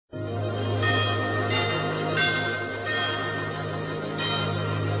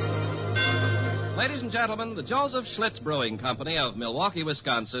Ladies and gentlemen, the Joseph Schlitz Brewing Company of Milwaukee,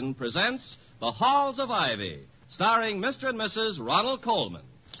 Wisconsin presents The Halls of Ivy, starring Mr. and Mrs. Ronald Coleman.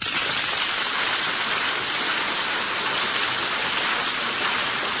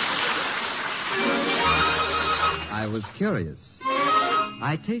 I was curious.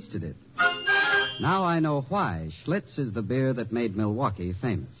 I tasted it. Now I know why Schlitz is the beer that made Milwaukee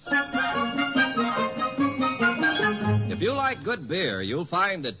famous. If you like good beer, you'll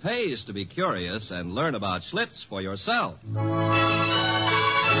find it pays to be curious and learn about Schlitz for yourself. And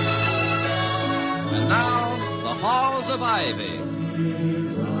now, the Halls of Ivy.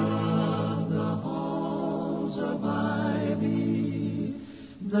 The halls of ivy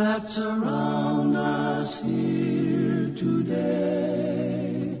that surround us here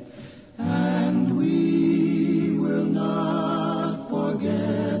today, and we will not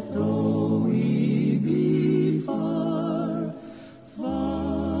forget though we be far,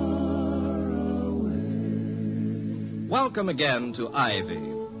 far away. Welcome again to Ivy.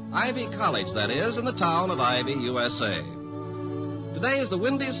 Ivy College, that is, in the town of Ivy, USA. Today is the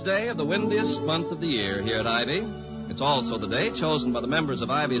windiest day of the windiest month of the year here at Ivy. It's also the day chosen by the members of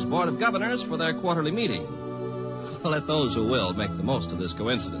Ivy's Board of Governors for their quarterly meeting. Let those who will make the most of this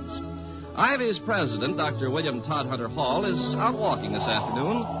coincidence. Ivy's president, Dr. William Todd Hunter Hall, is out walking this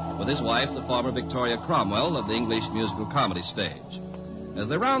afternoon with his wife, the former Victoria Cromwell of the English musical comedy stage. As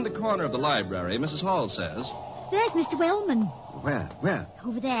they round the corner of the library, Mrs. Hall says, There's Mr. Wellman. Where?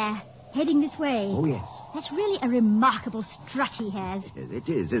 Over there, heading this way. Oh, yes. That's really a remarkable strut he has. It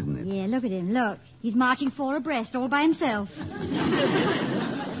is, isn't it? Yeah, look at him, look. He's marching four abreast all by himself.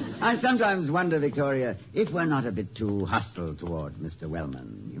 I sometimes wonder, Victoria, if we're not a bit too hostile toward Mr.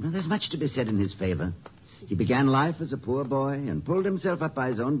 Wellman. You know, there's much to be said in his favor. He began life as a poor boy and pulled himself up by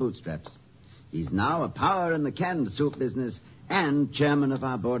his own bootstraps. He's now a power in the canned soup business and chairman of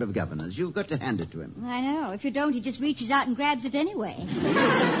our Board of Governors. You've got to hand it to him. I know. If you don't, he just reaches out and grabs it anyway.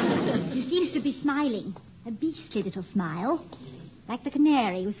 He seems to be smiling. A beastly little smile. Like the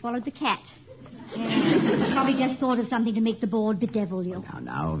canary who swallowed the cat. Yeah, probably just thought of something to make the board bedevil you.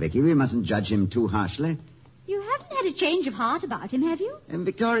 Now, Vicky, we mustn't judge him too harshly. You haven't had a change of heart about him, have you?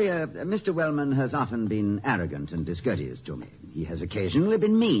 Victoria, Mr. Wellman has often been arrogant and discourteous to me. He has occasionally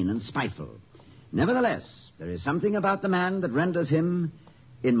been mean and spiteful. Nevertheless, there is something about the man that renders him,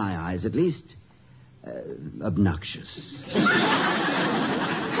 in my eyes at least, obnoxious.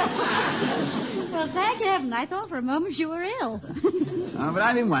 Well, thank heaven. I thought for a moment you were ill. But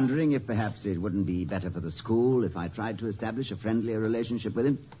I've been wondering if perhaps it wouldn't be better for the school if I tried to establish a friendlier relationship with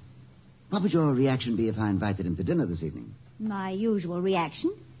him. What would your reaction be if I invited him to dinner this evening? My usual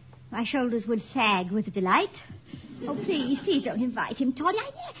reaction. My shoulders would sag with delight. Oh, please don't invite him, Toddy.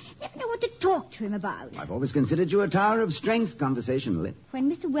 I never know what to talk to him about. I've always considered you a tower of strength conversationally. When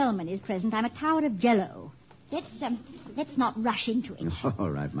Mr. Wellman is present, I'm a tower of jello. Let's not rush into it.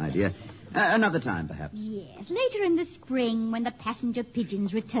 All right, my dear. Another time, perhaps. Yes, later in the spring when the passenger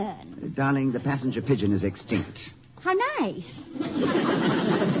pigeons return. Darling, the passenger pigeon is extinct. How nice.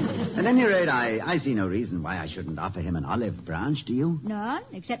 At any rate, I see no reason why I shouldn't offer him an olive branch, do you? None,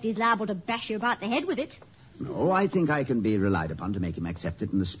 except he's liable to bash you about the head with it. No, I think I can be relied upon to make him accept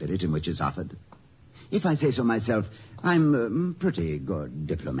it in the spirit in which it's offered. If I say so myself, I'm a pretty good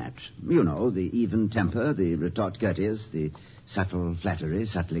diplomat. You know, the even temper, the retort courteous, the subtle flattery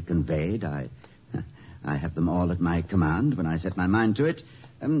subtly conveyed. I have them all at my command when I set my mind to it.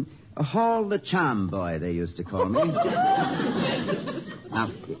 Hall the charm boy, they used to call me. Now,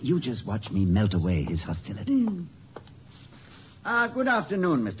 you just watch me melt away his hostility. Good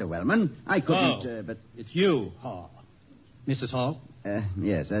afternoon, Mr. Wellman. I couldn't, but... It's you, Hall. Mrs. Hall?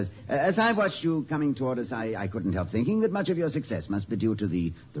 Yes. As I watched you coming toward us, I couldn't help thinking that much of your success must be due to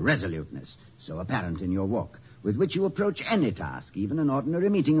the resoluteness so apparent in your walk, with which you approach any task, even an ordinary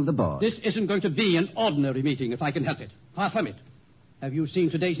meeting of the board. This isn't going to be an ordinary meeting, if I can help it. Far from it. Have you seen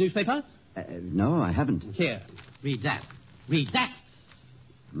today's newspaper? No, I haven't. Here, read that. Read that.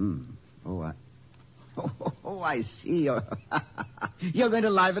 Oh, I see. You're going to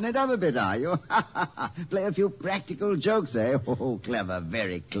liven it up a bit, are you? Play a few practical jokes, eh? Oh, clever,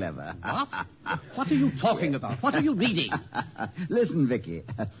 very clever. What? What are you talking about? What are you reading? Listen, Vicky.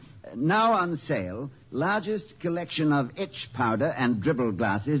 Now on sale, largest collection of itch powder and dribble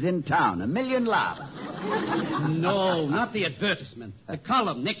glasses in town. 1 million laughs. No, not the advertisement. The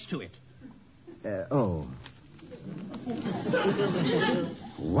column next to it.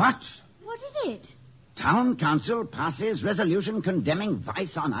 What? What is it? Town council passes resolution condemning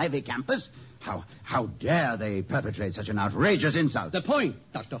vice on Ivy campus. How dare they perpetrate such an outrageous insult? The point,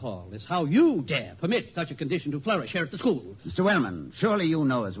 Dr. Hall, is how you dare permit such a condition to flourish here at the school. Mr. Wellman, surely you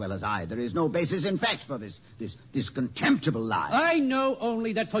know as well as I there is no basis in fact for this contemptible lie. I know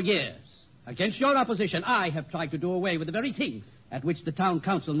only that for years, against your opposition, I have tried to do away with the very thing at which the town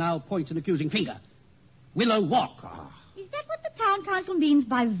council now points an accusing finger. Willow Walk. Is that what the town council means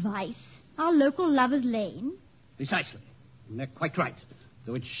by vice? Our local lover's lane? Precisely. And they're quite right,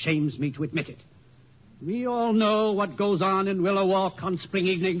 though it shames me to admit it. We all know what goes on in Willow Walk on spring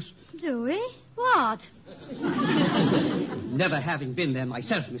evenings. Do we? What? Never having been there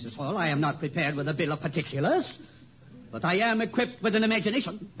myself, Mrs. Hall, I am not prepared with a bill of particulars. But I am equipped with an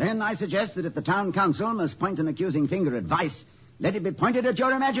imagination. Then I suggest that if the town council must point an accusing finger at vice, let it be pointed at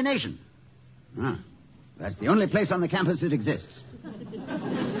your imagination. That's the only place on the campus that exists.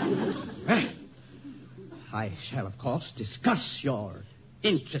 Well, I shall, of course, discuss your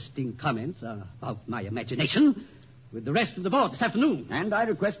interesting comments about my imagination with the rest of the board this afternoon. And I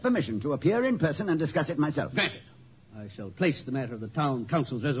request permission to appear in person and discuss it myself. Granted. I shall place the matter of the town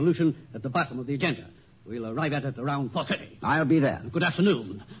council's resolution at the bottom of the agenda. We'll arrive at it around 4:30. I'll be there. Good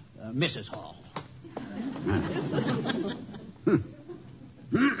afternoon, Mrs. Hall.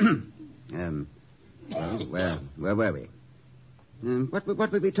 Well, where were we? What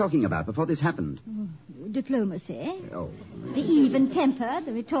were we talking about before this happened? Diplomacy. Oh. The even temper,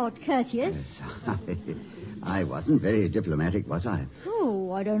 the retort courteous. Yes, I wasn't very diplomatic, was I?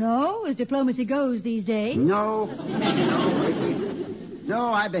 Oh, I don't know, as diplomacy goes these days. No,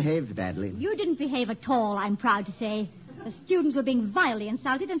 I behaved badly. You didn't behave at all, I'm proud to say. The students were being vilely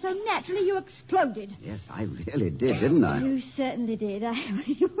insulted, and so naturally you exploded. Yes, I really did, didn't I? You certainly did. I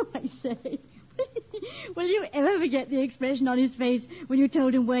say. Will you ever forget the expression on his face when you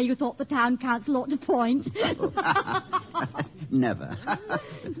told him where you thought the town council ought to point? Never.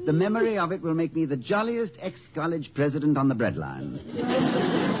 The memory of it will make me the jolliest ex-college president on the breadline.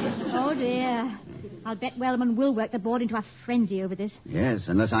 Oh, dear. I'll bet Wellman will work the board into a frenzy over this. Yes,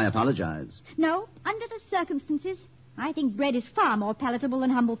 unless I apologize. No, under the circumstances, I think bread is far more palatable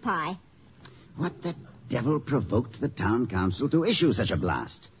than humble pie. What the devil provoked the town council to issue such a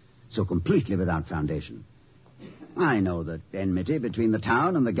blast? So completely without foundation. I know that enmity between the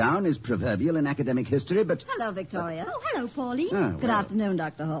town and the gown is proverbial in academic history, but... Hello, Victoria. Oh, hello, Pauline. Good afternoon,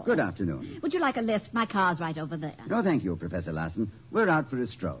 Dr. Hall. Good afternoon. Would you like a lift? My car's right over there. No, thank you, Professor Larson. We're out for a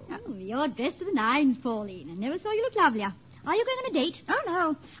stroll. Oh, you're dressed to the nines, Pauline. I never saw you look lovelier. Are you going on a date? Oh,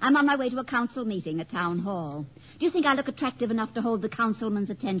 no. I'm on my way to a council meeting at Town Hall. Do you think I look attractive enough to hold the councilman's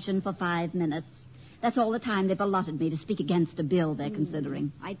attention for 5 minutes? That's all the time they've allotted me to speak against a bill they're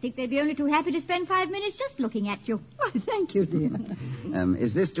considering. I think they'd be only too happy to spend 5 minutes just looking at you. Why, thank you, dear.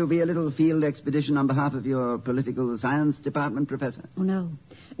 Is this to be a little field expedition on behalf of your political science department, Professor? Oh, no.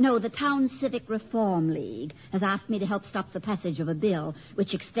 No, the Town Civic Reform League has asked me to help stop the passage of a bill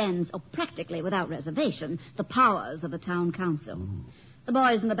which extends, practically without reservation, the powers of the town council. The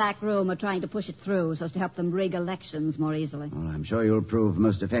boys in the back room are trying to push it through so as to help them rig elections more easily. Well, I'm sure you'll prove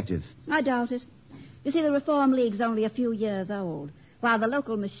most effective. I doubt it. You see, the Reform League's only a few years old, while the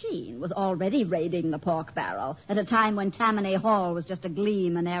local machine was already raiding the pork barrel at a time when Tammany Hall was just a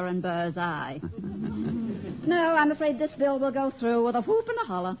gleam in Aaron Burr's eye. No, I'm afraid this bill will go through with a whoop and a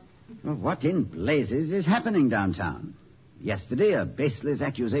holler. Well, what in blazes is happening downtown? Yesterday, a baseless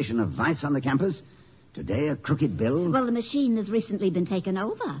accusation of vice on the campus. Today, a crooked bill. Well, the machine has recently been taken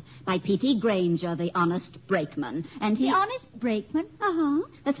over by P.T. Granger, the honest brakeman. And he... The honest brakeman? Uh-huh.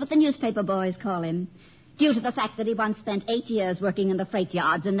 That's what the newspaper boys call him. Due to the fact that he once spent 8 years working in the freight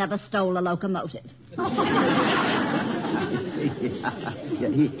yards and never stole a locomotive.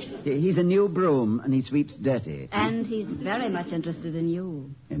 He's a new broom, and he sweeps dirty. And he's very much interested in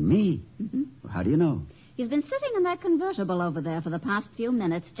you. In me? Mm-hmm. Well, how do you know? He's been sitting in that convertible over there for the past few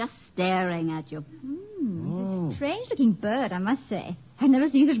minutes, just staring at you. He's a strange-looking bird, I must say. I've never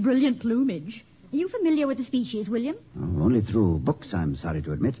seen such brilliant plumage. Are you familiar with the species, William? Oh, only through books, I'm sorry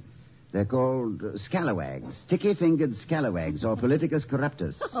to admit. They're called scalawags, sticky-fingered scalawags, or Politicus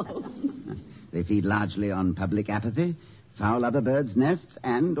corruptus. They feed largely on public apathy, foul other birds' nests,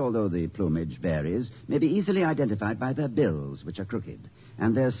 and, although the plumage varies, may be easily identified by their bills, which are crooked,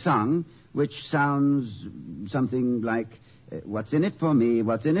 and their song, which sounds something like, what's in it for me,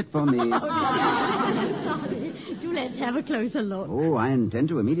 what's in it for me? Sorry. Do let's have a closer look. Oh, I intend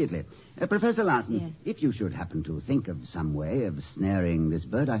to immediately. Professor Larson, Yes. If you should happen to think of some way of snaring this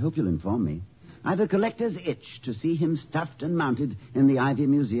bird, I hope you'll inform me. I've a collector's itch to see him stuffed and mounted in the Ivy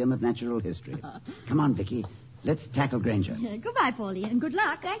Museum of Natural History. Come on, Vicky. Let's tackle Granger. Goodbye, Pauline, and good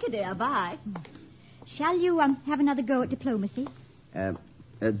luck. Thank you, dear. Bye. Shall you have another go at diplomacy?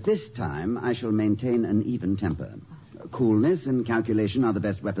 This time, I shall maintain an even temper. Coolness and calculation are the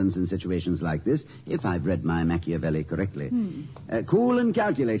best weapons in situations like this, if I've read my Machiavelli correctly. Cool and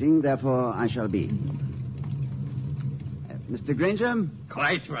calculating, therefore, I shall be. Mr. Granger?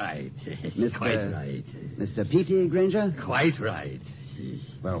 Quite right. Quite right. Mr. P.T. Granger? Quite right.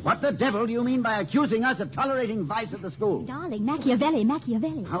 Well, what the devil do you mean by accusing us of tolerating vice at the school? Darling, Machiavelli.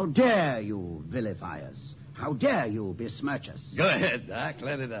 How dare you vilify us? How dare you besmirch us? Go ahead, Doc.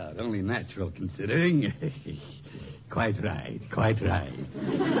 Let it out. Only natural, considering. Quite right.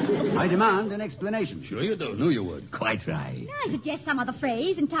 I demand an explanation. Sure you do. Knew you would. Quite right. I suggest some other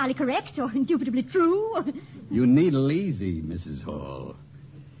phrase, entirely correct or indubitably true. You needle easy, Mrs. Hall.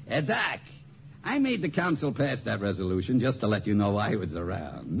 Doc, I made the council pass that resolution just to let you know I was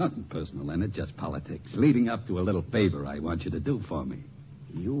around. Nothing personal in it, just politics. Leading up to a little favor I want you to do for me.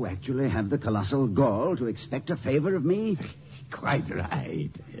 You actually have the colossal gall to expect a favor of me? Quite right.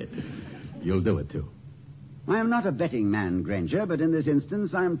 You'll do it, too. I am not a betting man, Granger, but in this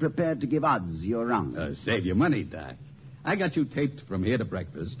instance I am prepared to give odds you're wrong. Save your money, Doc. I got you taped from here to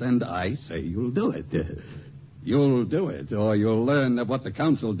breakfast, and I say you'll do it. You'll do it, or you'll learn that what the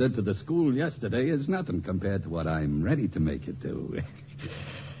council did to the school yesterday is nothing compared to what I'm ready to make it do.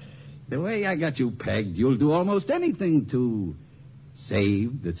 The way I got you pegged, you'll do almost anything to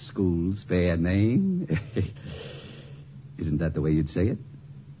save the school's fair name. Isn't that the way you'd say it?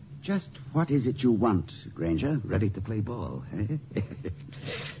 Just what is it you want, Granger? Ready to play ball, eh?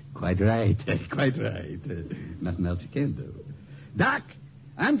 Quite right. Nothing else you can do. Doc,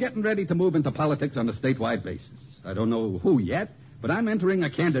 I'm getting ready to move into politics on a statewide basis. I don't know who yet, but I'm entering a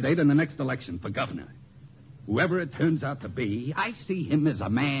candidate in the next election for governor. Whoever it turns out to be, I see him as a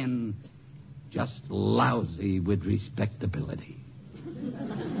man just lousy with respectability.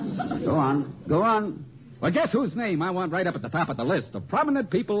 Go on. Well, guess whose name I want right up at the top of the list of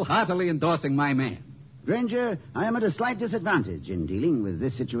prominent people heartily endorsing my man? Granger, I am at a slight disadvantage in dealing with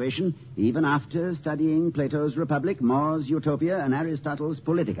this situation, even after studying Plato's Republic, More's Utopia, and Aristotle's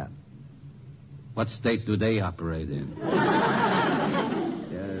Politica. What state do they operate in?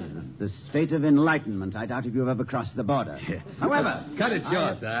 The state of enlightenment. I doubt if you've ever crossed the border. However... Cut it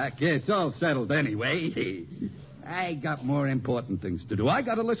short, Doc. It's all settled anyway. I got more important things to do. I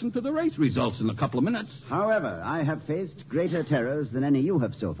got to listen to the race results in a couple of minutes. However, I have faced greater terrors than any you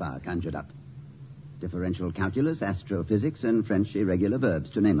have so far conjured up. Differential calculus, astrophysics, and French irregular verbs,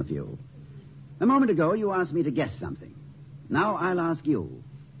 to name a few. A moment ago, you asked me to guess something. Now I'll ask you.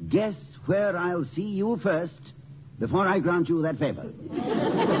 Guess where I'll see you first before I grant you that favor.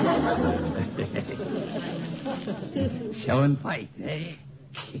 Show and fight, eh?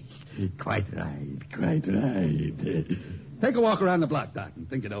 Quite right. Take a walk around the block, Doc, and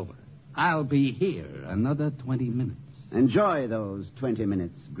think it over. I'll be here another 20 minutes. Enjoy those 20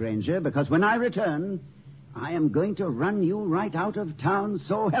 minutes, Granger, because when I return, I am going to run you right out of town,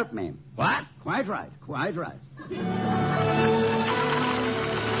 so help me. What? Quite right.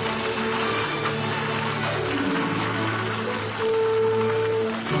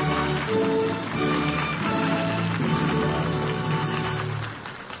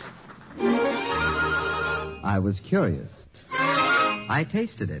 I was curious. I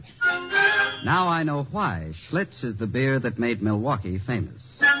tasted it. Now I know why Schlitz is the beer that made Milwaukee famous.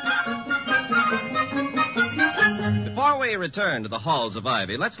 Before we return to the halls of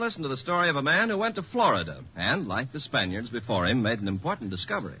Ivy, let's listen to the story of a man who went to Florida and, like the Spaniards before him, made an important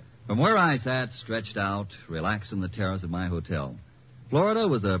discovery. From where I sat, stretched out, relaxed on the terrace of my hotel, Florida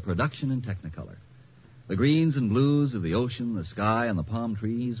was a production in Technicolor. The greens and blues of the ocean, the sky, and the palm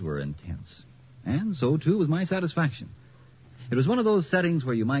trees were intense. And so, too, was my satisfaction. It was one of those settings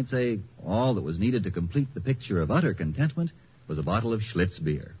where you might say all that was needed to complete the picture of utter contentment was a bottle of Schlitz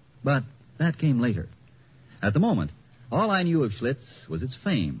beer. But that came later. At the moment, all I knew of Schlitz was its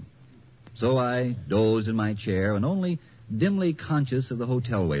fame. So I dozed in my chair and only dimly conscious of the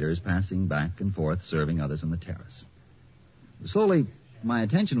hotel waiters passing back and forth serving others on the terrace. Slowly, my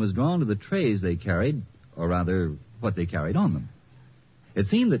attention was drawn to the trays they carried, or rather, what they carried on them. It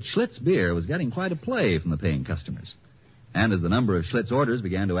seemed that Schlitz beer was getting quite a play from the paying customers. And as the number of Schlitz orders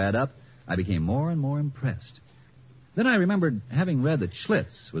began to add up, I became more and more impressed. Then I remembered having read that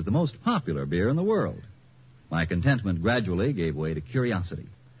Schlitz was the most popular beer in the world. My contentment gradually gave way to curiosity,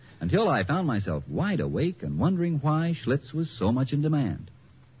 until I found myself wide awake and wondering why Schlitz was so much in demand.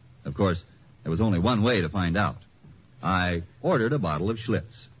 Of course, there was only one way to find out. I ordered a bottle of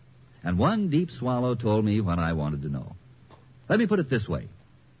Schlitz, and one deep swallow told me what I wanted to know. Let me put it this way.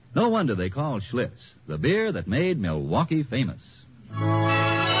 No wonder they call Schlitz the beer that made Milwaukee famous.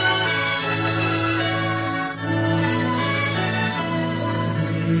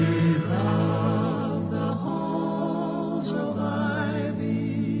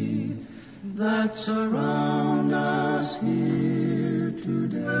 that surround us here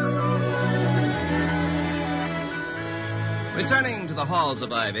today. Returning to the halls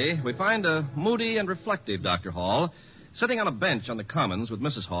of Ivy, we find a moody and reflective Dr. Hall sitting on a bench on the commons with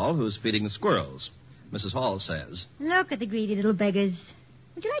Mrs. Hall, who's feeding the squirrels. Mrs. Hall says, Look at the greedy little beggars.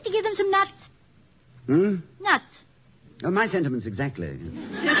 Would you like to give them some nuts? Nuts. Oh, my sentiments exactly.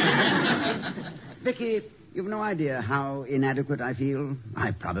 Vicky, you've no idea how inadequate I feel.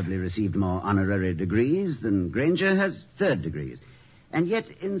 I've probably received more honorary degrees than Granger has third degrees. And yet,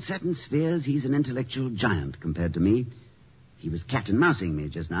 in certain spheres, he's an intellectual giant compared to me. He was cat and mousing me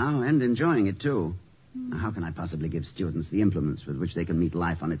just now, and enjoying it, too. Now, how can I possibly give students the implements with which they can meet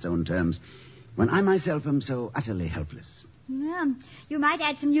life on its own terms when I myself am so utterly helpless? You might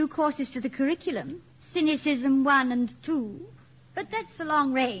add some new courses to the curriculum. Cynicism 1 and 2. But that's a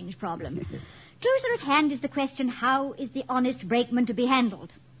long-range problem. Closer at hand is the question, how is the honest brakeman to be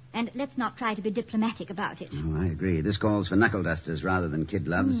handled? And let's not try to be diplomatic about it. Oh, I agree. This calls for knuckle dusters rather than kid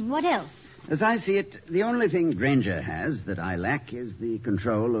gloves. What else? As I see it, the only thing Granger has that I lack is the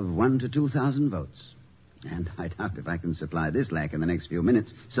control of 1,000 to 2,000 votes. And I doubt if I can supply this lack in the next few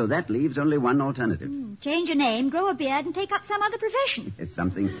minutes, so that leaves only one alternative. Change your name, grow a beard, and take up some other profession. Yes,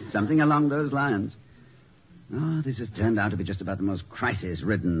 something along those lines. Oh, this has turned out to be just about the most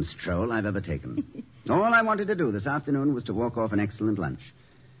crisis-ridden stroll I've ever taken. All I wanted to do this afternoon was to walk off an excellent lunch.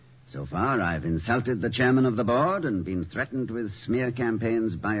 So far, I've insulted the chairman of the board and been threatened with smear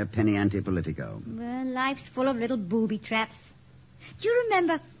campaigns by a penny anti-politico. Well, life's full of little booby traps. Do you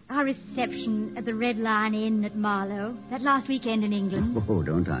remember our reception at the Red Lion Inn at Marlow, that last weekend in England? Oh,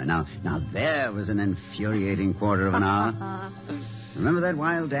 don't I? Now there was an infuriating quarter of an hour. Remember that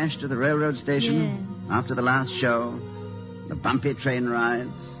wild dash to the railroad station after the last show? The bumpy train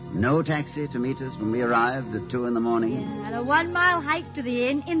rides? No taxi to meet us when we arrived at 2 in the morning? Yeah, and a 1-mile hike to the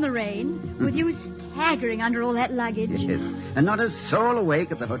inn in the rain with you staggering under all that luggage. Yes, and not a soul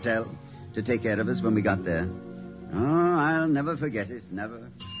awake at the hotel to take care of us when we got there. Oh, I'll never forget it, never.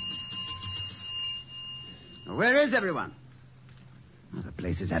 Where is everyone? Oh, the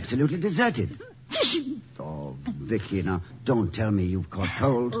place is absolutely deserted. Oh, Vicky, now, don't tell me you've caught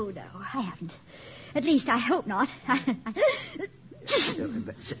cold. Oh, no, I haven't. At least, I hope not.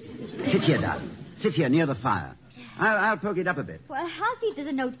 Sit here, darling. Sit here near the fire. I'll poke it up a bit. Well, I'll see if there's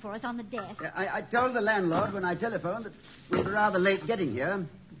a note for us on the desk. I told the landlord when I telephoned that we were rather late getting here.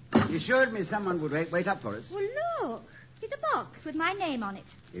 He assured me someone would wait up for us. Well, look. There's a box with my name on it.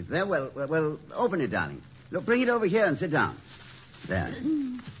 Is there? Well, open it, darling. Look, bring it over here and sit down. There.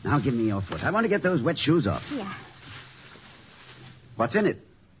 Now give me your foot. I want to get those wet shoes off. Yeah. What's in it?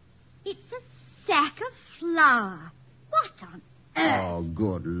 It's a sack of flour. What on earth? Oh,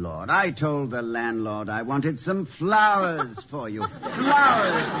 good Lord. I told the landlord I wanted some flowers for you.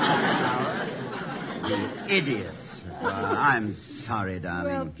 Flowers. You idiots. I'm sorry,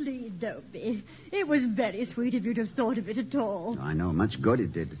 darling. Well, please don't be. It was very sweet of you to have thought of it at all. I know. Much good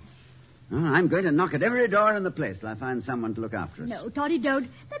it did. Oh, I'm going to knock at every door in the place till I find someone to look after us. No, Toddy, don't.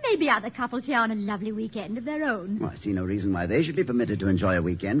 There may be other couples here on a lovely weekend of their own. Well, I see no reason why they should be permitted to enjoy a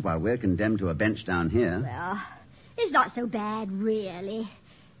weekend while we're condemned to a bench down here. Well, it's not so bad, really.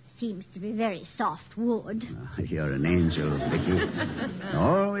 Seems to be very soft wood. Oh, you're an angel, Vicky.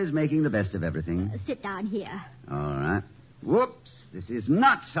 Always making the best of everything. Sit down here. All right. Whoops. This is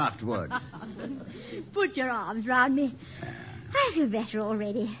not softwood. Put your arms round me. I feel better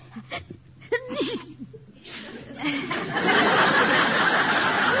already.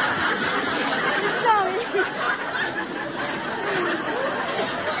 Sorry.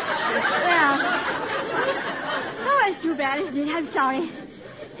 Well. Oh, it's too bad, isn't it? I'm sorry.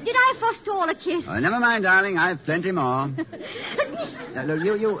 Did I forestall a kiss? Oh, never mind, darling. I've plenty more. Look,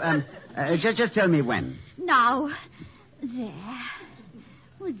 just tell me when. Now. There.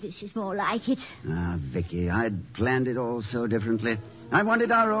 Well, this is more like it. Ah, Vicky, I'd planned it all so differently. I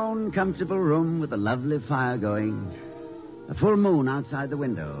wanted our own comfortable room with a lovely fire going, a full moon outside the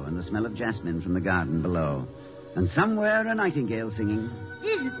window, and the smell of jasmine from the garden below, and somewhere a nightingale singing. It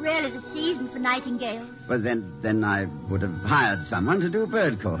isn't really the season for nightingales. Well, then I would have hired someone to do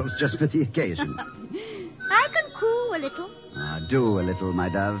bird calls just for the occasion. I can coo a little. Ah, do a little, my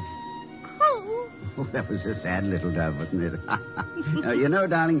dove. Coo? Oh, that was a sad little dove, wasn't it? You know,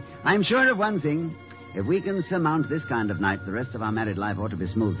 darling, I'm sure of one thing. If we can surmount this kind of night, the rest of our married life ought to be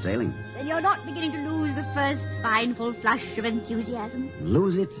smooth sailing. Then you're not beginning to lose the first fine full flush of enthusiasm?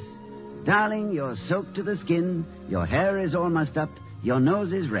 Lose it? Darling, you're soaked to the skin, your hair is all mussed up, your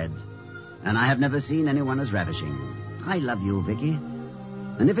nose is red, and I have never seen anyone as ravishing. I love you, Vicky.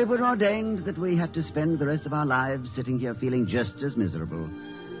 And if it were ordained that we had to spend the rest of our lives sitting here feeling just as miserable,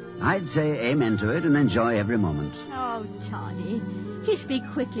 I'd say amen to it and enjoy every moment. Oh, Toddy, kiss me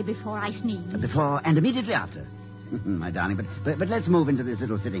quickly before I sneeze. Before and immediately after. My darling, but let's move into this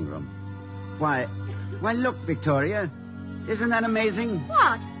little sitting room. Why, look, Victoria. Isn't that amazing?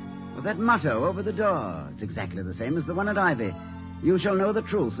 What? Well, that motto over the door. It's exactly the same as the one at Ivy. You shall know the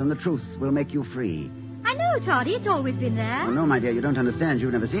truth, and the truth will make you free. I know, Toddy. It's always been there. Oh, no, my dear, you don't understand.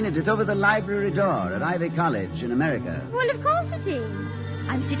 You've never seen it. It's over the library door at Ivy College in America. Well, of course it is.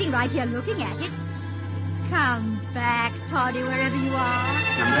 I'm sitting right here looking at it. Come back, Toddy, wherever you are.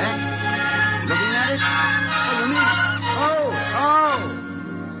 Come back? Looking at it? Oh, you mean...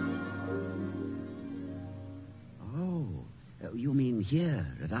 Oh, you mean here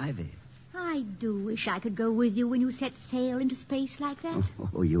at Ivy? I do wish I could go with you when you set sail into space like that.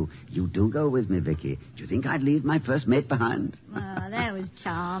 Oh, you do go with me, Vicky. Do you think I'd leave my first mate behind? Oh, that was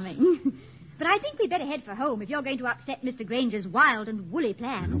charming. But I think we'd better head for home if you're going to upset Mr. Granger's wild and woolly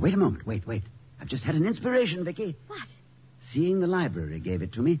plans. No, wait a moment. Wait. I've just had an inspiration, Vicky. What? Seeing the library gave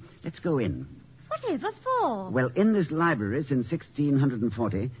it to me. Let's go in. Whatever for? Well, in this library since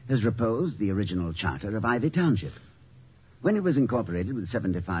 1640 has reposed the original charter of Ivy Township. When it was incorporated with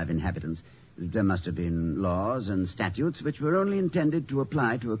 75 inhabitants, there must have been laws and statutes which were only intended to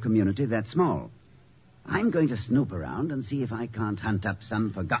apply to a community that small. I'm going to snoop around and see if I can't hunt up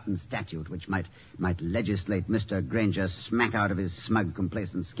some forgotten statute which might legislate Mr. Granger smack out of his smug,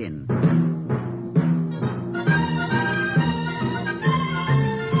 complacent skin.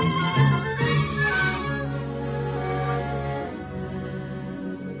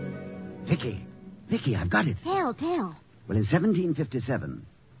 Vicky, I've got it. Tell. Well, in 1757,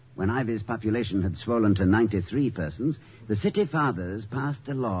 when Ivy's population had swollen to 93 persons, the city fathers passed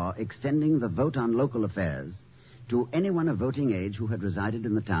a law extending the vote on local affairs to anyone of voting age who had resided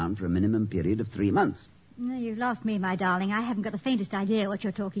in the town for a minimum period of 3 months. No, you've lost me, my darling. I haven't got the faintest idea what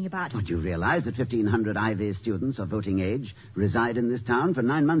you're talking about. Don't you realize that 1,500 Ivy students of voting age reside in this town for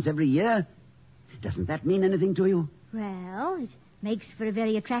 9 months every year? Doesn't that mean anything to you? Well, it makes for a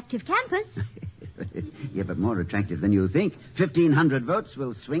very attractive campus. Yeah, but more attractive than you think. 1,500 votes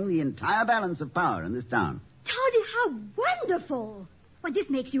will swing the entire balance of power in this town. Toddy, how wonderful! Well, this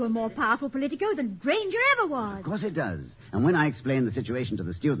makes you a more powerful politico than Granger ever was. Of course it does. And when I explain the situation to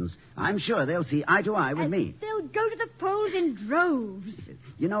the students, I'm sure they'll see eye to eye with me. They'll go to the polls in droves.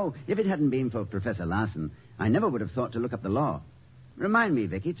 You know, if it hadn't been for Professor Larson, I never would have thought to look up the law. Remind me,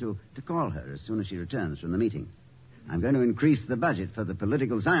 Vicky, to call her as soon as she returns from the meeting. I'm going to increase the budget for the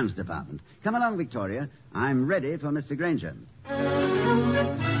political science department. Come along, Victoria. I'm ready for Mr. Granger.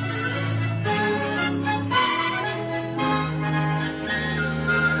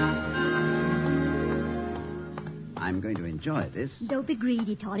 I'm going to enjoy this. Don't be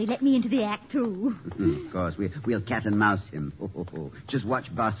greedy, Toddy. Let me into the act, too. Of course. We'll cat and mouse him. Just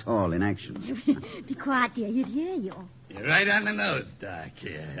watch Boss Hall in action. Be quiet, dear. He'll hear you. You're right on the nose, Doc.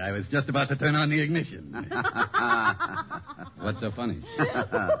 I was just about to turn on the ignition. What's so funny?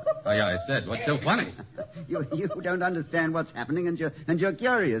 Oh, yeah, I said, what's so funny? You don't understand what's happening, and you're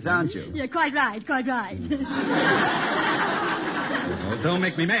curious, aren't you? You're quite right. Well, don't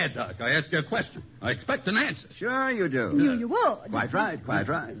make me mad, Doc. I asked you a question. I expect an answer. Sure you do. You would. Quite right.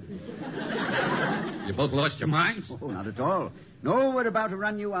 You both lost your minds? Oh, not at all. No, we're about to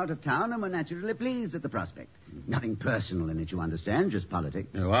run you out of town, and we're naturally pleased at the prospect. Nothing personal in it, you understand, just politics.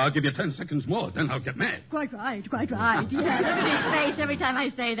 Well, I'll give you 10 seconds more, then I'll get mad. Quite right. Yeah, look at his face every time I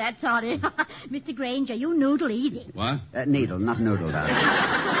say that, Toddy. Mr. Granger, you noodle easy. What? Needle, not noodle, darling.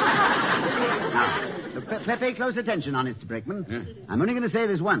 Now, pay close attention, honest Brakeman. Yeah. I'm only going to say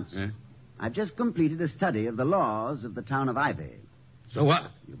this once. Yeah. I've just completed a study of the laws of the town of Ivy. So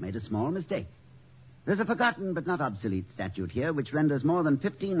what? You've made a small mistake. There's a forgotten but not obsolete statute here which renders more than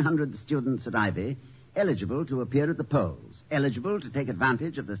 1,500 students at Ivy eligible to appear at the polls, eligible to take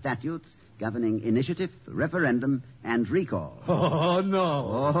advantage of the statutes governing initiative, referendum, and recall. Oh,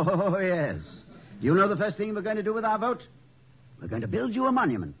 no. Oh, yes. Do you know the first thing we're going to do with our vote? We're going to build you a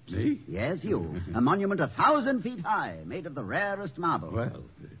monument. Me? Yes, you. A monument 1,000 feet high, made of the rarest marble. Well,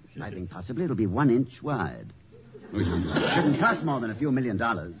 I think possibly it'll be 1 inch wide. It shouldn't cost more than a few $1 million.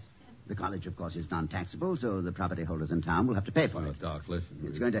 The college, of course, is non-taxable, so the property holders in town will have to pay for it. Doc, listen.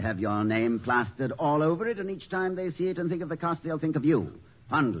 It's going to have your name plastered all over it, and each time they see it and think of the cost, they'll think of you.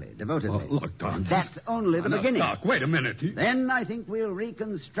 Fondly, devotedly. Oh, look, Doc. And that's only the beginning. Doc, wait a minute. Then I think we'll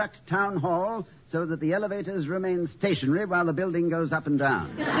reconstruct Town Hall so that the elevators remain stationary while the building goes up and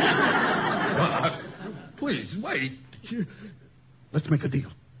down. Doc, please, wait. Let's make a deal.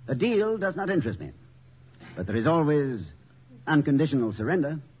 A deal does not interest me. But there is always unconditional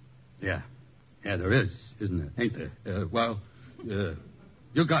surrender. Yeah, there is, isn't there? Ain't there?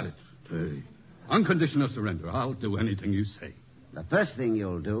 You got it. Unconditional surrender. I'll do anything you say. The first thing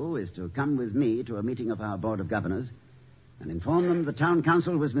you'll do is to come with me to a meeting of our Board of Governors and inform them the town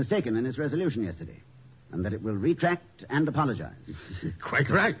council was mistaken in its resolution yesterday and that it will retract and apologize. Quite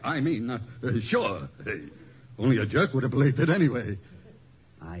right. I mean, sure. Only a jerk would have believed it anyway.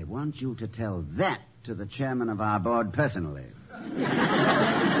 I want you to tell that to the chairman of our board personally.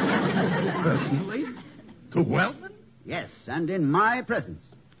 Personally? To Wellman? Yes, and in my presence.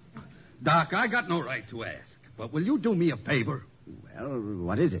 Doc, I got no right to ask, but will you do me a favor? Well,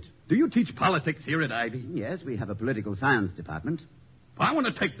 what is it? Do you teach politics here at Ivy? Yes, we have a political science department. I want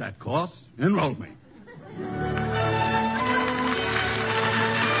to take that course. Enroll me.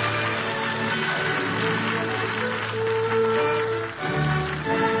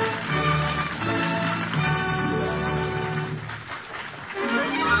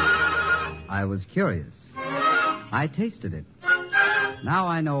 I was curious. I tasted it. Now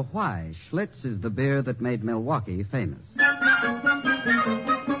I know why Schlitz is the beer that made Milwaukee famous.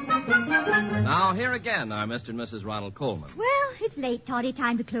 Now, here again are Mr. and Mrs. Ronald Coleman. Well, it's late, Toddy.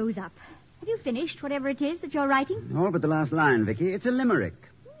 Time to close up. Have you finished whatever it is that you're writing? All but the last line, Vicky. It's a limerick.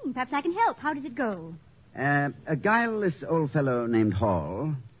 Perhaps I can help. How does it go? A guileless old fellow named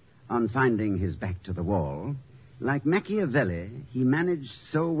Hall, on finding his back to the wall, like Machiavelli, he managed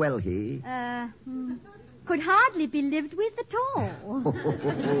so well he... Could hardly be lived with at all. Oh,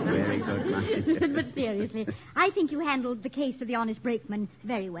 very good, Mike. But seriously, I think you handled the case of the honest brakeman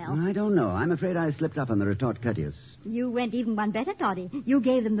very well. I don't know. I'm afraid I slipped up on the retort courteous. You went even one better, Toddy. You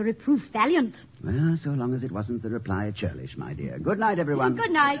gave them the reproof valiant. Well, so long as it wasn't the reply churlish, my dear. Good night, everyone.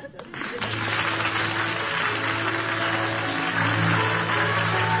 Good night.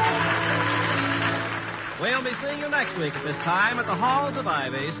 We'll be seeing you next week at this time at the Halls of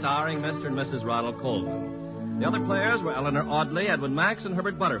Ivy, starring Mr. and Mrs. Ronald Coleman. The other players were Eleanor Audley, Edwin Max, and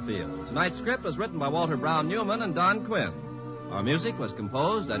Herbert Butterfield. Tonight's script was written by Walter Brown Newman and Don Quinn. Our music was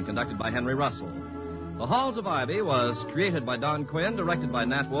composed and conducted by Henry Russell. The Halls of Ivy was created by Don Quinn, directed by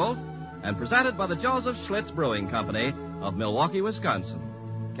Nat Wolf, and presented by the Joseph Schlitz Brewing Company of Milwaukee, Wisconsin.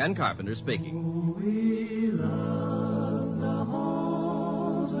 Ken Carpenter speaking. We love the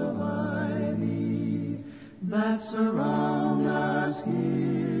halls of ivy that surround us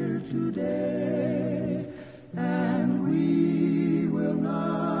here today, and we will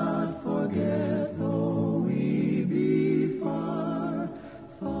not forget though we be far,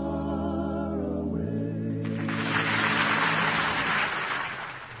 far away.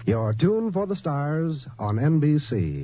 Your Tune for the Stars on NBC.